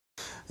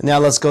Now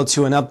let's go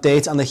to an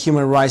update on the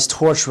Human Rights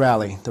Torch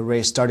Rally. The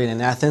race started in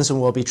Athens and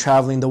will be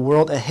traveling the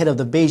world ahead of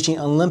the Beijing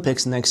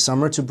Olympics next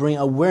summer to bring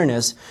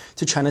awareness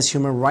to China's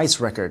human rights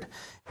record.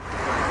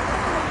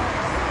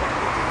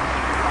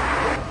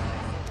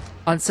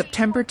 On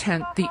September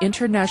 10th, the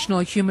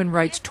International Human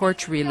Rights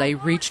Torch Relay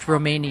reached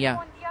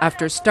Romania.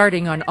 After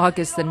starting on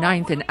August the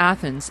 9th in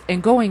Athens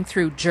and going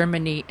through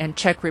Germany and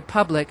Czech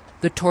Republic,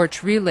 the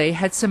torch relay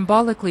had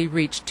symbolically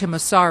reached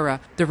Timisoara,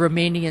 the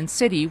Romanian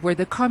city where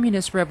the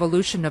Communist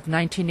Revolution of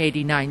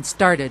 1989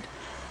 started.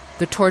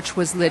 The torch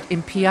was lit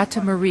in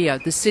Piața Maria,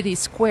 the city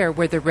square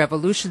where the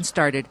revolution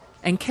started,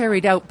 and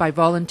carried out by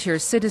volunteer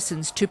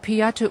citizens to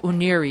Piața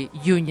Unirii,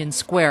 Union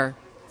Square.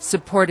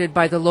 Supported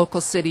by the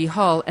local city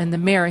hall and the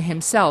mayor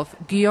himself,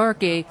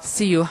 Gheorghe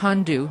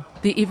Siuhandu,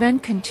 the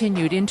event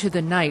continued into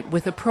the night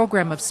with a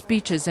program of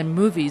speeches and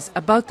movies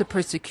about the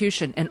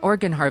persecution and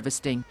organ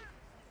harvesting.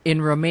 In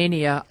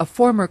Romania, a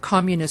former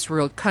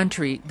communist-ruled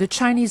country, the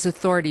Chinese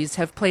authorities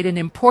have played an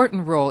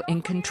important role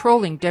in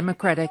controlling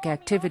democratic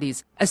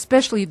activities,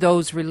 especially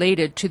those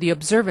related to the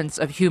observance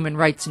of human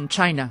rights in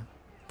China.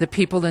 The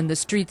people in the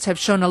streets have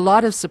shown a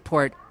lot of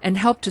support and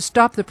helped to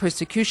stop the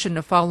persecution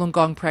of Falun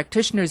Gong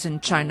practitioners in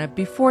China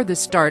before the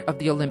start of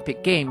the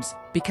Olympic Games,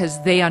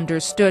 because they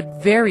understood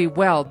very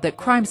well that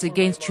crimes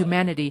against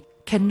humanity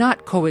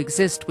cannot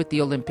coexist with the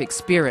Olympic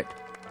spirit.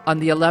 On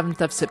the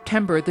 11th of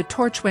September, the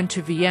torch went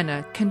to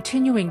Vienna,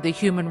 continuing the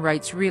human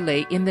rights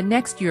relay in the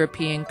next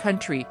European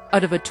country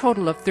out of a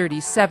total of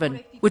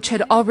 37, which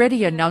had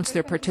already announced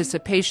their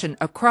participation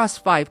across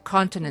 5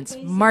 continents,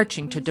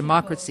 marching to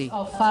democracy.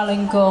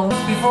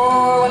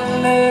 Before,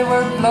 when they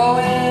were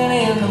blowing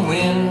in the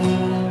wind,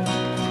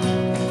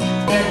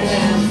 set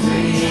them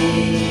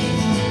free,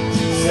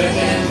 set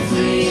them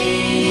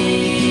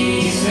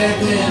free,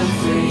 set them free.